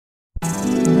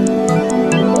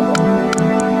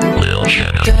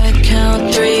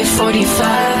45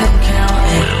 and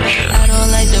counting. I don't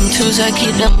like them twos, I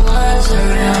keep them ones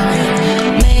around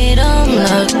me. Made them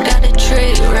look, got a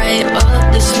trick right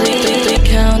up the sleeve.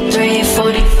 Count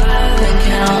 345 and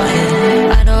counting.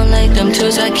 I don't like them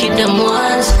twos, I keep them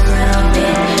ones around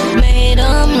me. Made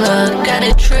them look, got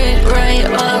a trick right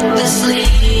up the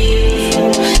sleeve.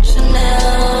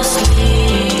 Chanel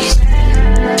sleeves.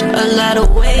 A lot of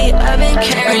weight I've been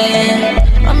carrying.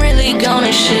 I'm really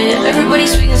gonna shit. Everybody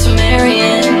speaking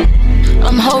Sumerian.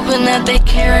 I'm hoping that they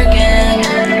care again.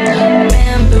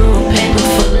 Bamboo paper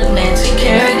full of Nancy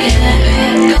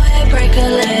Kerrigan. Go ahead, break a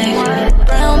leg.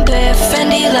 Brown bear,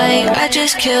 Fendi like I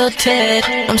just killed Ted.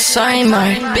 I'm sorry,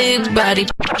 Mark, big body.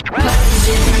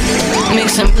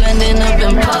 Mix and blending up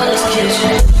in Paula's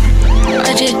kitchen.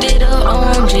 I just did a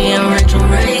OMG in Rachel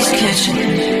Ray's kitchen.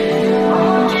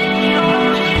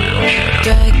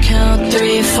 Drag count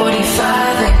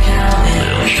 345 and counting.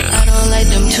 I don't like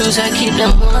them twos, I keep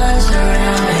them ones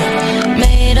around me.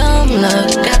 Made them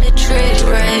look, got a trick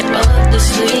right up the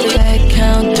sleeve. Drag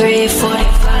count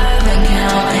 345 and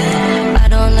counting. I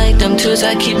don't like them twos,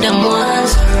 I keep them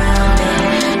ones around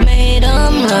me. Made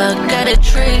them look, got a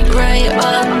trick right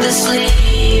up the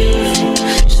sleeve.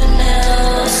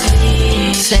 Chanel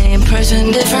sleeve. Same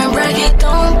person, different bracket,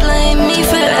 don't blame me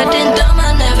for acting dumb.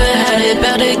 I never had it,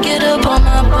 better get up on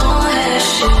my bonehead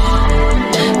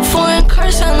shit. Foreign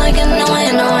car sound like an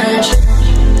annoying orange.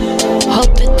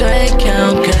 Hope the thread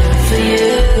count good for you.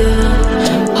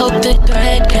 Hope the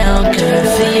thread count good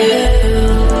for you.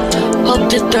 Hope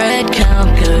the thread count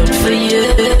good for you.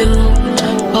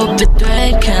 Hope the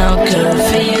thread count good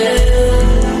for you.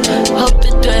 Hope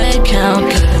the thread count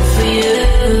good for you.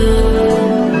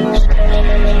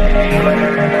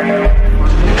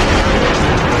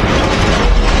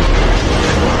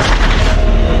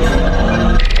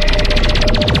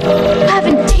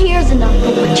 Having tears enough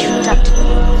for what you've done to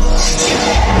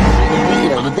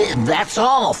me. That's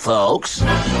all, folks.